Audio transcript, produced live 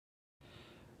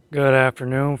Good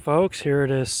afternoon, folks. Here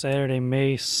it is, Saturday,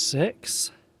 May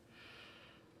 6th.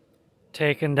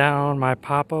 Taking down my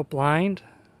pop-up blind.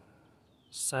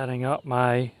 Setting up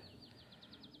my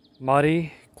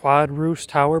Muddy Quad Roost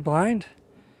Tower blind.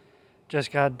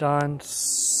 Just got done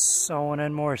sowing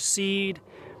in more seed.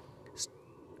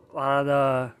 A lot of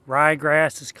the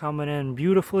ryegrass is coming in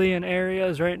beautifully in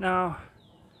areas right now.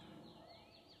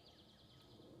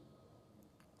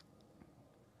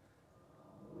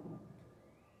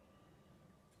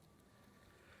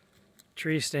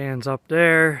 Tree stands up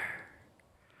there.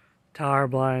 Tower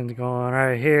blind's going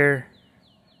right here.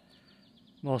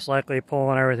 Most likely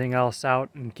pulling everything else out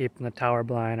and keeping the tower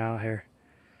blind out here.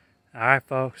 Alright,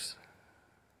 folks.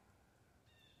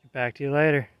 Get back to you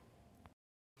later.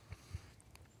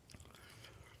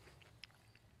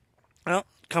 Well,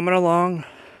 coming along.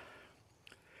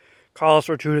 Calls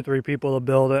for 2 to 3 people to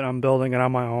build it. I'm building it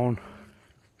on my own.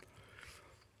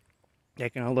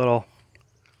 Taking a little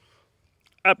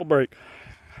apple break.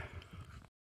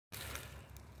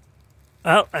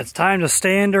 Well, it's time to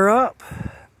stand her up.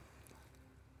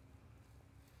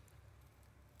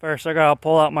 First, I gotta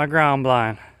pull out my ground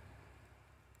blind.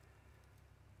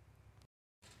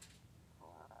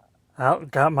 Well,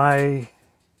 got my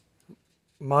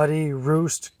Muddy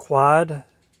Roost Quad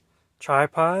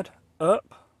tripod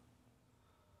up.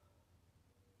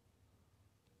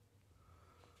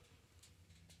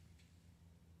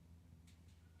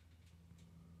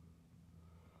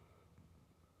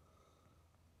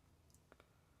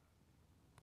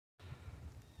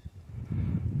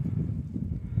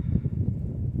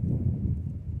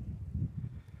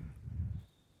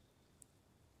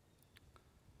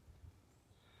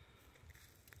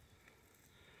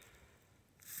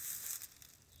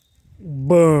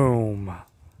 Boom.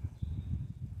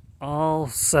 All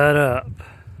set up.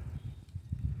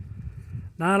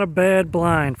 Not a bad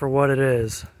blind for what it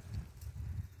is.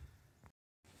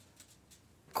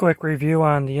 Quick review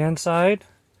on the inside.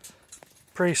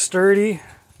 Pretty sturdy.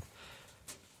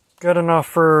 Good enough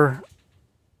for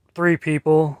 3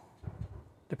 people,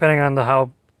 depending on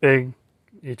how big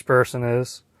each person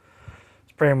is.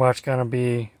 It's pretty much going to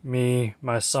be me,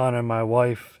 my son, and my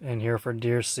wife in here for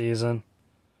deer season.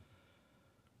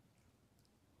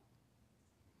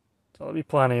 So there'll be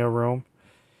plenty of room.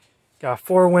 Got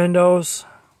 4 windows.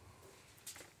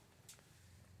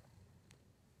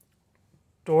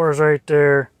 Doors right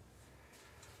there.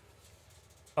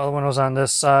 Other windows on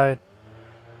this side.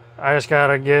 I just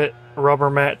gotta get a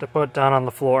rubber mat to put down on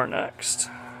the floor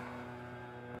next.